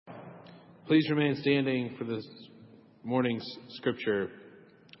Please remain standing for this morning's scripture,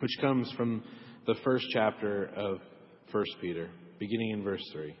 which comes from the first chapter of 1 Peter, beginning in verse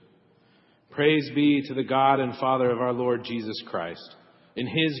 3. Praise be to the God and Father of our Lord Jesus Christ. In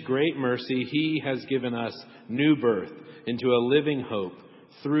his great mercy, he has given us new birth into a living hope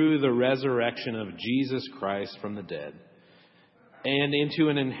through the resurrection of Jesus Christ from the dead, and into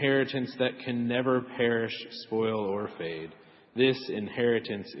an inheritance that can never perish, spoil, or fade. This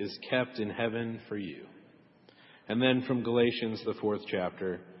inheritance is kept in heaven for you. And then from Galatians, the 4th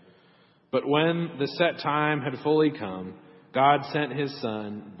chapter. But when the set time had fully come, God sent his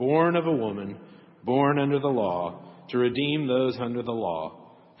Son, born of a woman, born under the law, to redeem those under the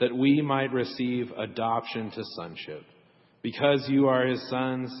law, that we might receive adoption to sonship. Because you are his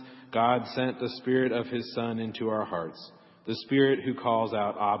sons, God sent the Spirit of his Son into our hearts, the Spirit who calls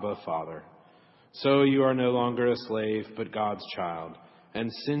out, Abba, Father. So you are no longer a slave, but God's child. And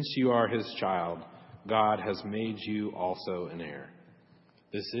since you are his child, God has made you also an heir.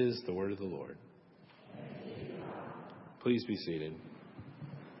 This is the word of the Lord. Please be seated.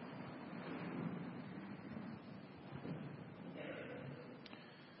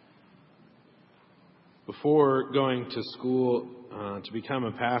 Before going to school to become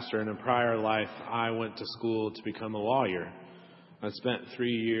a pastor in a prior life, I went to school to become a lawyer. I spent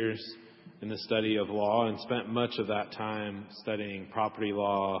 3 years in the study of law and spent much of that time studying property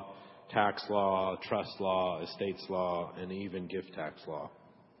law, tax law, trust law, estates law, and even gift tax law.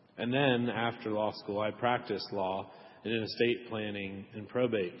 And then after law school, I practiced law in an estate planning and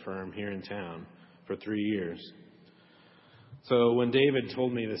probate firm here in town for 3 years. So when David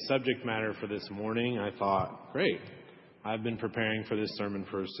told me the subject matter for this morning, I thought, great, I've been preparing for this sermon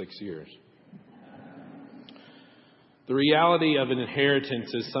for 6 years. The reality of an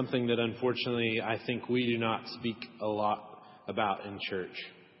inheritance is something that unfortunately I think we do not speak a lot about in church.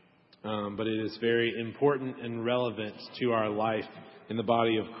 But it is very important and relevant to our life in the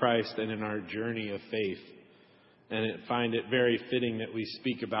body of Christ and in our journey of faith. And I find it very fitting that we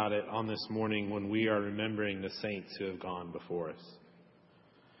speak about it on this morning when we are remembering the saints who have gone before us.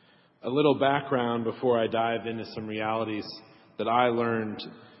 A little background before I dive into some realities that I learned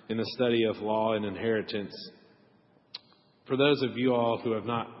in the study of law and inheritance. For those of you all who have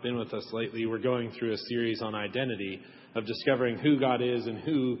not been with us lately, we're going through a series on identity of discovering who God is and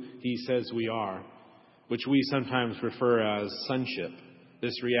who he says we are, which we sometimes refer as sonship,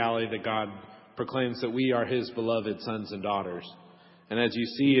 this reality that God proclaims that we are his beloved sons and daughters. And as you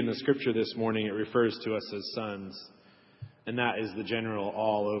see in the scripture this morning, it refers to us as sons. And that is the general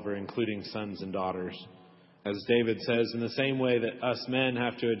all over, including sons and daughters. As David says, in the same way that us men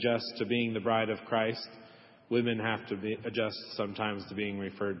have to adjust to being the bride of Christ, women have to adjust sometimes to being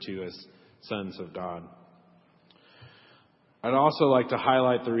referred to as sons of God. I'd also like to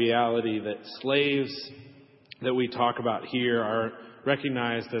highlight the reality that slaves that we talk about here are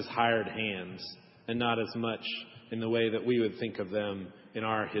recognized as hired hands and not as much in the way that we would think of them in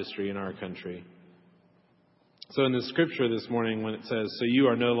our history, in our country. So in the scripture this morning, when it says, so you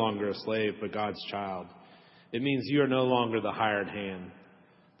are no longer a slave, but God's child, it means you are no longer the hired hand,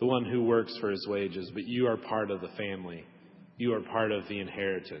 the one who works for his wages, but you are part of the family. You are part of the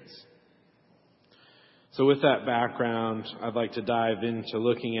inheritance. So with that background, I'd like to dive into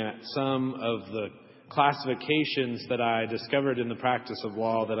looking at some of the classifications that I discovered in the practice of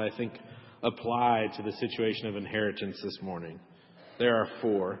law that I think apply to the situation of inheritance this morning. There are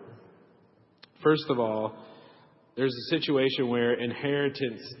 4. First of all, there's a situation where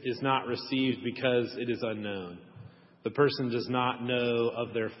inheritance is not received because it is unknown. The person does not know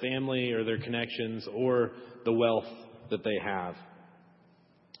of their family or their connections or the wealth that they have.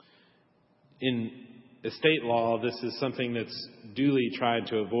 In estate law, this is something that's duly tried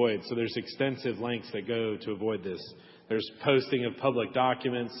to avoid. So there's extensive lengths that go to avoid this. There's posting of public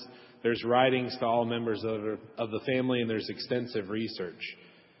documents. There's writings to all members of the family, and there's extensive research.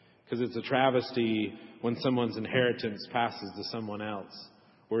 Because it's a travesty when someone's inheritance passes to someone else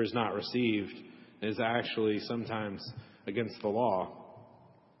or is not received. It is actually sometimes against the law.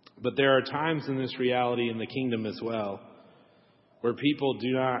 But there are times in this reality in the kingdom as well where people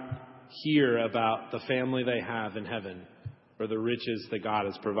do not hear about the family they have in heaven or the riches that God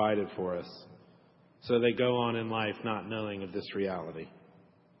has provided for us. So they go on in life not knowing of this reality.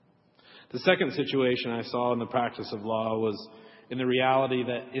 The second situation I saw in the practice of law was in the reality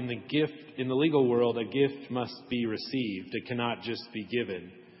that in the legal world, a gift must be received. It cannot just be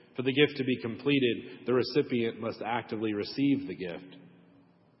given. For the gift to be completed, the recipient must actively receive the gift.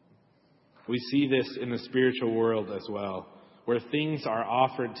 We see this in the spiritual world as well, where things are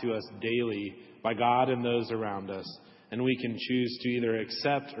offered to us daily by God and those around us, and we can choose to either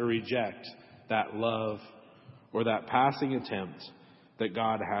accept or reject that love, or that passing attempt that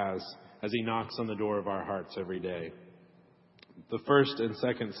God has as he knocks on the door of our hearts every day. The first and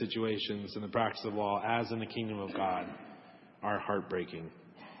second situations in the practice of law, as in the kingdom of God, are heartbreaking.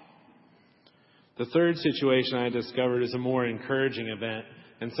 The third situation I discovered is a more encouraging event,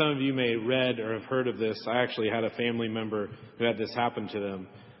 and some of you may have read or have heard of this. I actually had a family member who had this happen to them.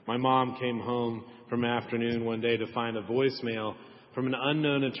 My mom came home from afternoon one day to find a voicemail from an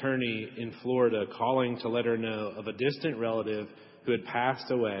unknown attorney in Florida calling to let her know of a distant relative who had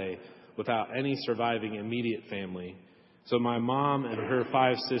passed away without any surviving immediate family. So my mom and her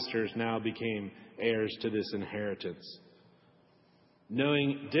 5 sisters now became heirs to this inheritance.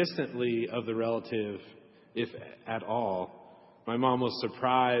 Knowing distantly of the relative, if at all, my mom was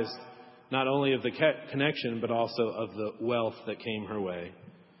surprised not only of the connection, but also of the wealth that came her way.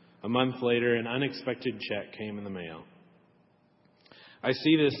 A month later, an unexpected check came in the mail. I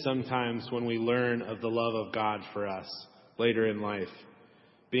see this sometimes when we learn of the love of God for us later in life,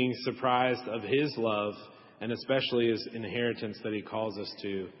 being surprised of his love, and especially his inheritance that he calls us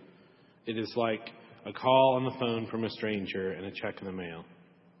to. It is like a call on the phone from a stranger and a check in the mail.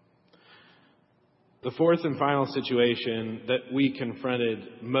 The fourth and final situation that we confronted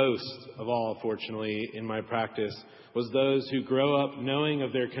most of all, fortunately, in my practice was those who grow up knowing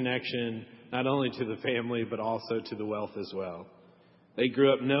of their connection not only to the family but also to the wealth as well. They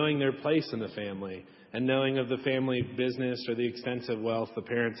grew up knowing their place in the family and knowing of the family business or the extensive wealth the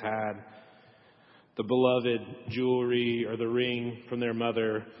parents had, the beloved jewelry or the ring from their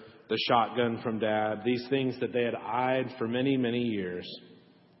mother, the shotgun from dad, these things that they had eyed for many, many years.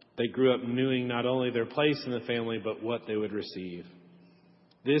 They grew up knowing not only their place in the family, but what they would receive.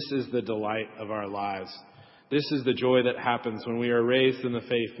 This is the delight of our lives. This is the joy that happens when we are raised in the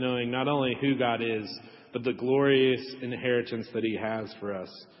faith, knowing not only who God is, but the glorious inheritance that he has for us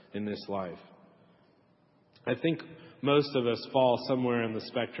in this life. I think most of us fall somewhere in the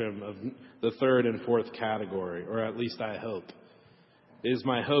spectrum of the third and fourth category, or at least I hope. It is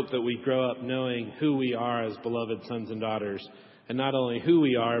my hope that we grow up knowing who we are as beloved sons and daughters, and not only who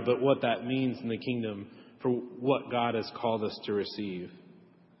we are, but what that means in the kingdom for what God has called us to receive.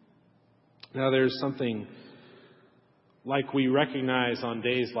 Now, there's something like we recognize on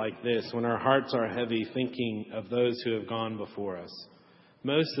days like this, when our hearts are heavy thinking of those who have gone before us.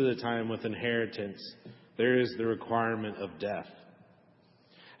 Most of the time with inheritance, there is the requirement of death.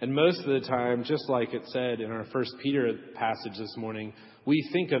 And most of the time, just like it said in our 1 Peter passage this morning, we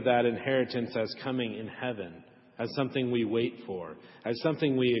think of that inheritance as coming in heaven, as something we wait for, as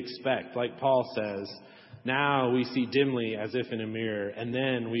something we expect. Like Paul says, now we see dimly as if in a mirror, and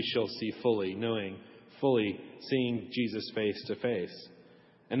then we shall see fully, fully seeing Jesus face to face.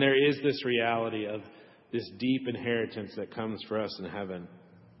 And there is this reality of this deep inheritance that comes for us in heaven.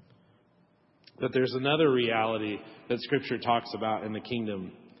 But there's another reality that Scripture talks about in the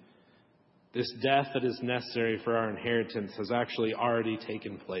kingdom. This death that is necessary for our inheritance has actually already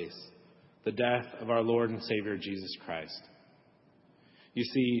taken place. The death of our Lord and Savior, Jesus Christ. You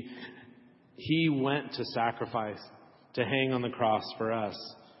see, he went to sacrifice, to hang on the cross for us,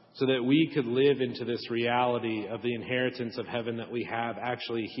 so that we could live into this reality of the inheritance of heaven that we have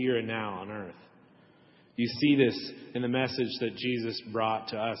actually here and now on earth. You see this in the message that Jesus brought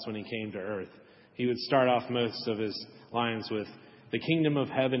to us when he came to earth. He would start off most of his lines with, "The kingdom of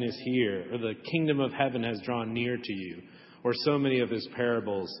heaven is here," or "The kingdom of heaven has drawn near to you," or so many of his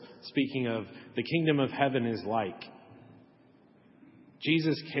parables speaking of the kingdom of heaven is like.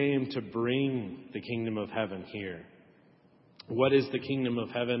 Jesus came to bring the kingdom of heaven here. What is the kingdom of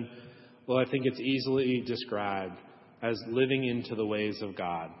heaven? Well, I think it's easily described as living into the ways of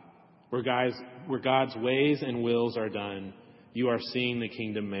God. Where God's ways and wills are done, you are seeing the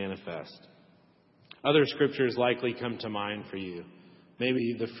kingdom manifest. Other scriptures likely come to mind for you.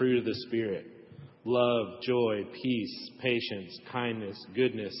 Maybe the fruit of the Spirit: love, joy, peace, patience, kindness,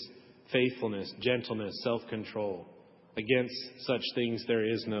 goodness, faithfulness, gentleness, self-control. Against such things there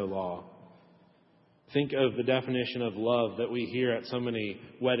is no law. Think of the definition of love that we hear at so many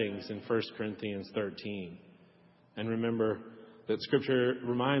weddings in 1 Corinthians 13. And remember that Scripture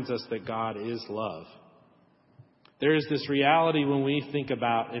reminds us that God is love. There is this reality when we think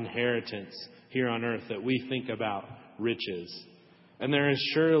about inheritance here on earth that we think about riches. And there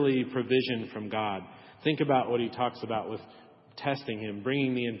is surely provision from God. Think about what he talks about with testing him,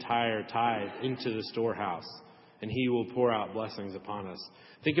 bringing the entire tithe into the storehouse, and he will pour out blessings upon us.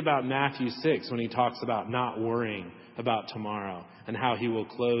 Think about Matthew 6 when he talks about not worrying about tomorrow and how he will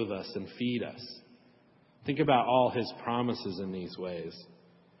clothe us and feed us. Think about all his promises in these ways.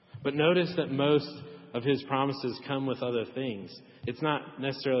 But notice that most of his promises come with other things. It's not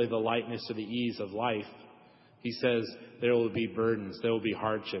necessarily the lightness or the ease of life. He says there will be burdens, there will be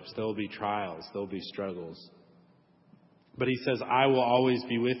hardships, there will be trials, there will be struggles. But he says, I will always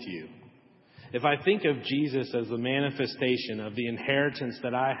be with you. If I think of Jesus as the manifestation of the inheritance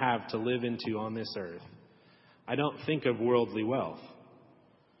that I have to live into on this earth, I don't think of worldly wealth.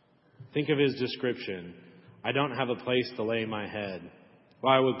 Think of his description. I don't have a place to lay my head.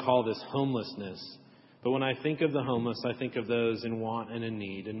 Well, I would call this homelessness. But when I think of the homeless, I think of those in want and in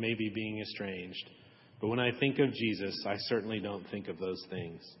need and maybe being estranged. But when I think of Jesus, I certainly don't think of those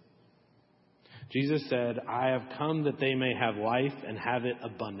things. Jesus said, I have come that they may have life and have it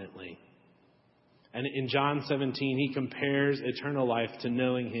abundantly. And in John 17, he compares eternal life to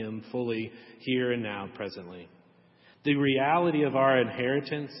knowing him fully here and now, presently. The reality of our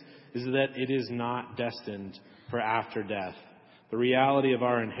inheritance is that it is not destined for after death. The reality of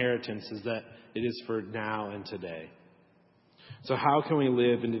our inheritance is that it is for now and today. So how can we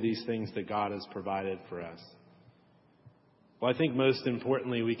live into these things that God has provided for us? Well, I think most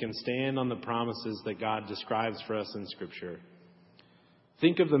importantly, we can stand on the promises that God describes for us in Scripture.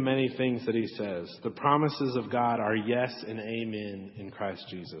 Think of the many things that he says. The promises of God are yes and amen in Christ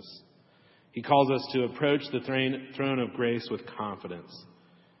Jesus. He calls us to approach the throne of grace with confidence.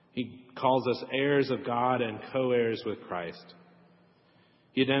 He calls us heirs of God and co-heirs with Christ.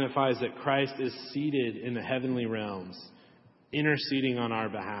 He identifies that Christ is seated in the heavenly realms, interceding on our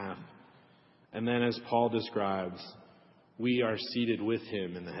behalf. And then, as Paul describes, we are seated with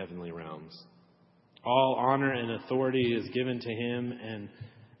him in the heavenly realms. All honor and authority is given to him, and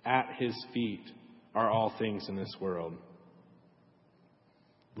at his feet are all things in this world.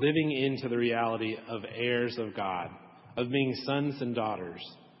 Living into the reality of heirs of God, of being sons and daughters,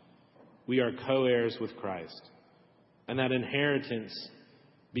 we are co-heirs with Christ. And that inheritance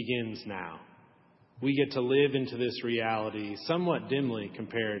begins now. We get to live into this reality somewhat dimly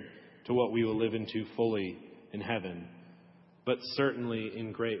compared to what we will live into fully in heaven, but certainly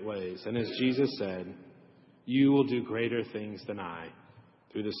in great ways. And as Jesus said, you will do greater things than I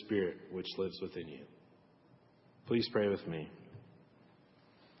through the Spirit which lives within you. Please pray with me.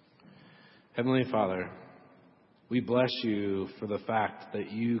 Heavenly Father, we bless you for the fact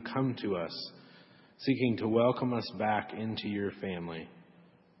that you come to us seeking to welcome us back into your family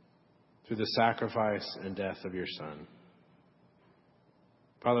through the sacrifice and death of your Son.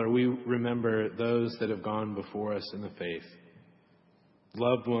 Father, we remember those that have gone before us in the faith,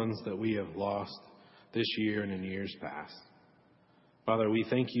 loved ones that we have lost this year and in years past. Father, we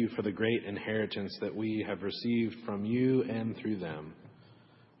thank you for the great inheritance that we have received from you and through them,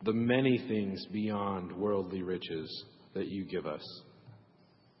 the many things beyond worldly riches that you give us.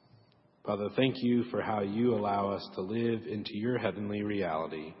 Father, thank you for how you allow us to live into your heavenly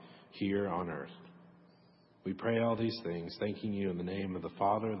reality here on earth. We pray all these things, thanking you in the name of the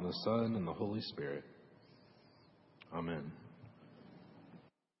Father, and the Son, and the Holy Spirit. Amen.